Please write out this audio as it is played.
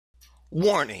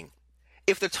Warning: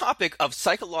 if the topic of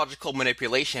psychological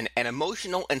manipulation and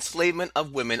emotional enslavement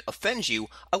of women offends you,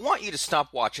 I want you to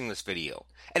stop watching this video.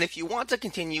 And if you want to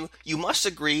continue, you must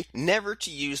agree never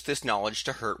to use this knowledge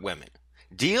to hurt women.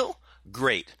 Deal?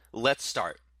 Great. Let's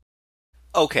start.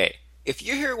 Okay, if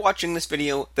you're here watching this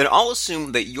video, then I'll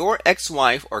assume that your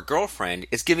ex-wife or girlfriend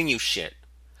is giving you shit.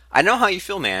 I know how you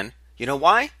feel, man. You know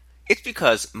why? It's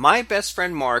because my best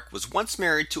friend Mark was once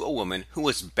married to a woman who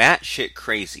was batshit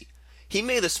crazy. He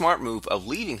made the smart move of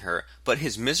leaving her, but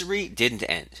his misery didn't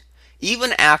end.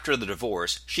 Even after the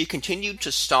divorce, she continued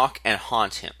to stalk and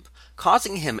haunt him,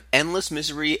 causing him endless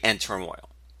misery and turmoil.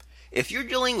 If you're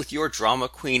dealing with your drama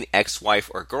queen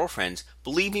ex-wife or girlfriend,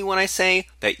 believe me when I say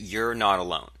that you're not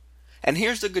alone. And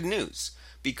here's the good news.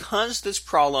 Because this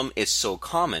problem is so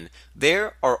common,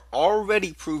 there are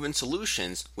already proven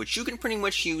solutions which you can pretty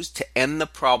much use to end the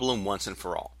problem once and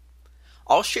for all.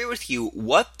 I'll share with you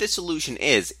what the solution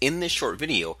is in this short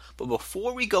video, but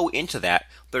before we go into that,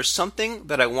 there's something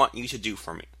that I want you to do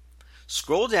for me.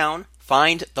 Scroll down,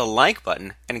 find the like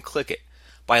button, and click it.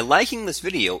 By liking this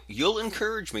video, you'll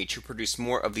encourage me to produce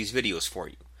more of these videos for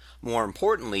you. More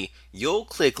importantly, you'll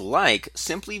click like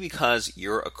simply because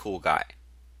you're a cool guy.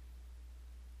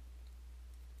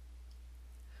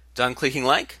 Done clicking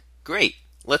like? Great,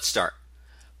 let's start.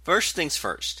 First things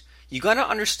first. You gotta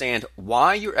understand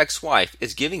why your ex-wife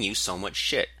is giving you so much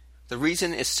shit. The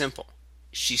reason is simple.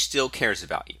 She still cares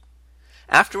about you.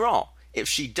 After all, if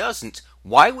she doesn't,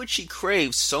 why would she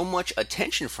crave so much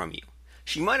attention from you?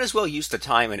 She might as well use the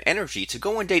time and energy to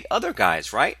go and date other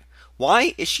guys, right?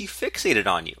 Why is she fixated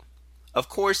on you? Of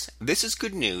course, this is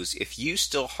good news if you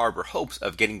still harbor hopes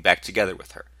of getting back together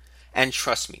with her. And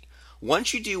trust me,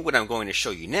 once you do what I'm going to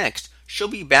show you next, she'll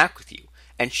be back with you.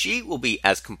 And she will be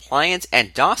as compliant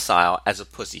and docile as a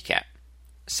pussycat.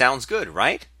 Sounds good,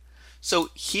 right? So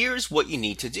here's what you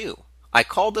need to do. I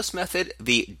call this method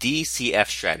the DCF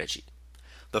strategy.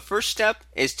 The first step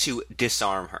is to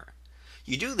disarm her.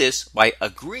 You do this by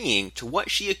agreeing to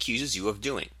what she accuses you of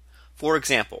doing. For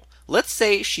example, let's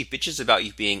say she bitches about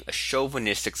you being a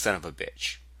chauvinistic son of a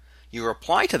bitch. Your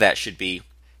reply to that should be,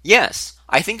 yes,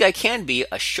 I think I can be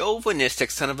a chauvinistic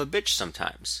son of a bitch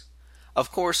sometimes. Of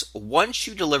course, once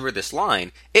you deliver this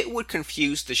line, it would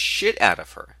confuse the shit out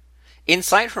of her.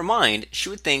 Inside her mind, she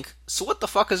would think, so what the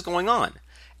fuck is going on?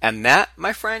 And that,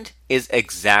 my friend, is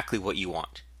exactly what you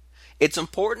want. It's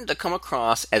important to come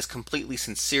across as completely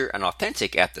sincere and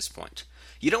authentic at this point.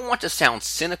 You don't want to sound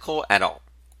cynical at all.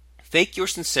 Fake your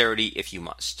sincerity if you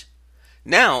must.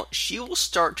 Now, she will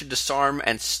start to disarm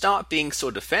and stop being so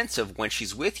defensive when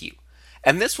she's with you.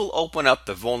 And this will open up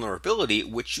the vulnerability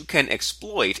which you can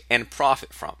exploit and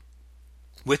profit from.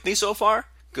 With me so far?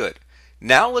 Good.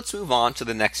 Now let's move on to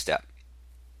the next step.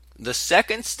 The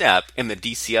second step in the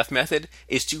DCF method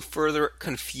is to further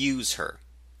confuse her.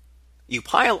 You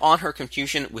pile on her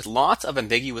confusion with lots of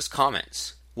ambiguous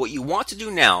comments. What you want to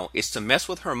do now is to mess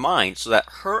with her mind so that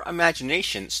her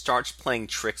imagination starts playing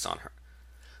tricks on her.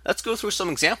 Let's go through some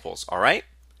examples, alright?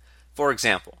 For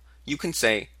example, you can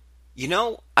say, you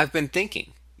know, I've been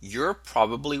thinking, you're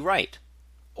probably right.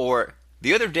 Or,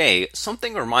 the other day,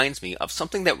 something reminds me of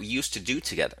something that we used to do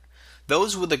together.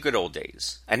 Those were the good old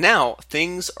days, and now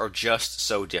things are just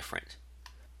so different.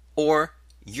 Or,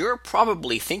 you're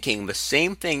probably thinking the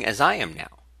same thing as I am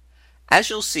now. As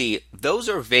you'll see, those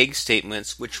are vague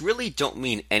statements which really don't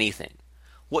mean anything.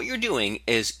 What you're doing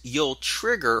is you'll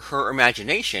trigger her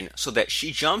imagination so that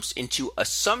she jumps into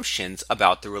assumptions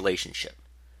about the relationship.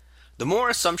 The more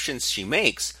assumptions she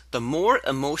makes, the more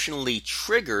emotionally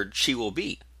triggered she will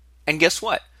be. And guess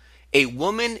what? A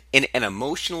woman in an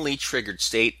emotionally triggered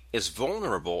state is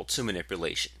vulnerable to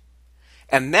manipulation.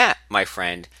 And that, my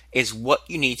friend, is what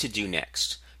you need to do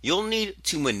next. You'll need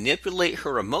to manipulate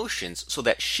her emotions so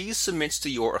that she submits to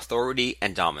your authority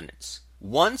and dominance.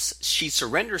 Once she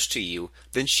surrenders to you,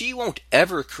 then she won't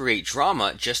ever create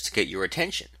drama just to get your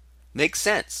attention. Makes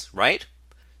sense, right?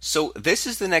 So this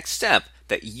is the next step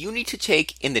that you need to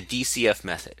take in the DCF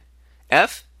method.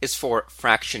 F is for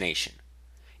fractionation.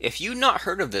 If you've not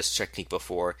heard of this technique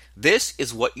before, this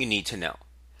is what you need to know.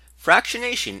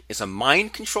 Fractionation is a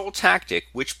mind control tactic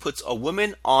which puts a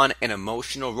woman on an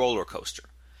emotional roller coaster.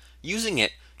 Using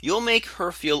it, you'll make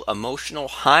her feel emotional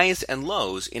highs and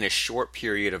lows in a short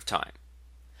period of time.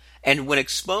 And when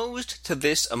exposed to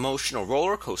this emotional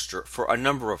roller coaster for a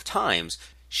number of times,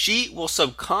 she will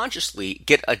subconsciously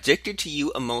get addicted to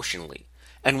you emotionally,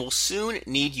 and will soon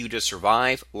need you to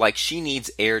survive like she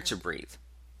needs air to breathe.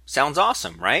 Sounds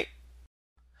awesome, right?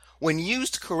 When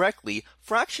used correctly,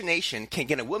 fractionation can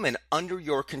get a woman under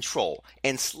your control,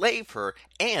 enslave her,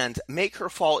 and make her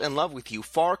fall in love with you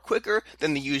far quicker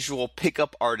than the usual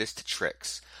pickup artist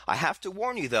tricks. I have to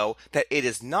warn you, though, that it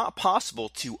is not possible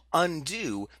to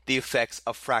undo the effects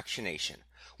of fractionation.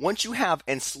 Once you have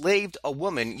enslaved a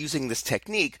woman using this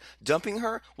technique, dumping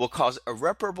her will cause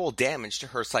irreparable damage to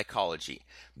her psychology.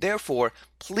 Therefore,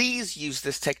 please use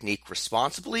this technique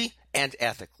responsibly and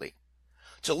ethically.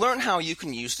 To learn how you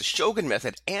can use the Shogun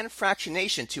method and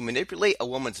fractionation to manipulate a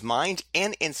woman's mind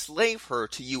and enslave her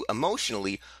to you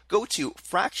emotionally, go to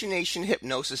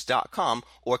fractionationhypnosis.com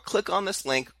or click on this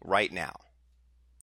link right now.